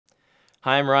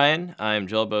Hi, I'm Ryan. I'm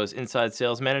Julbo's Inside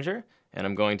Sales Manager, and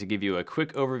I'm going to give you a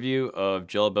quick overview of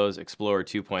Julbo's Explorer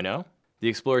 2.0. The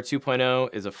Explorer 2.0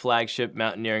 is a flagship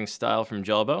mountaineering style from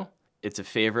Julbo. It's a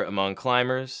favorite among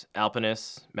climbers,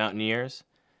 alpinists, mountaineers,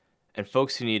 and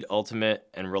folks who need ultimate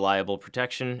and reliable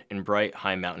protection in bright,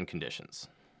 high mountain conditions.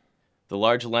 The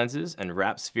large lenses and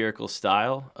wrapped spherical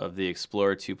style of the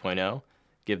Explorer 2.0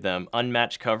 give them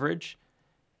unmatched coverage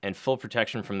and full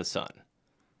protection from the sun.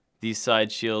 These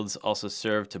side shields also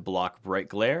serve to block bright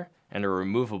glare and are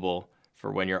removable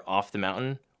for when you're off the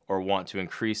mountain or want to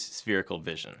increase spherical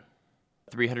vision.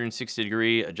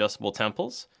 360-degree adjustable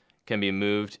temples can be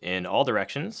moved in all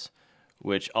directions,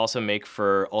 which also make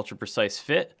for ultra-precise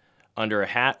fit under a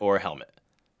hat or a helmet.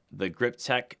 The grip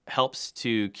tech helps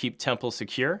to keep temples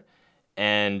secure,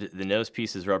 and the nose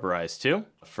piece is rubberized too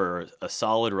for a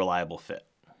solid, reliable fit.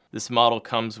 This model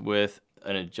comes with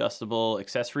an adjustable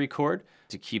accessory cord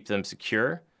to keep them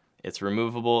secure. It's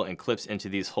removable and clips into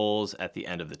these holes at the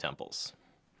end of the temples.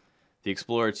 The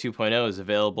Explorer 2.0 is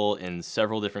available in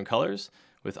several different colors,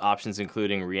 with options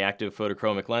including reactive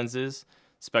photochromic lenses,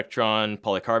 Spectron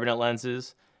polycarbonate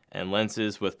lenses, and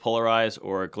lenses with polarized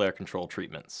or glare control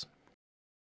treatments.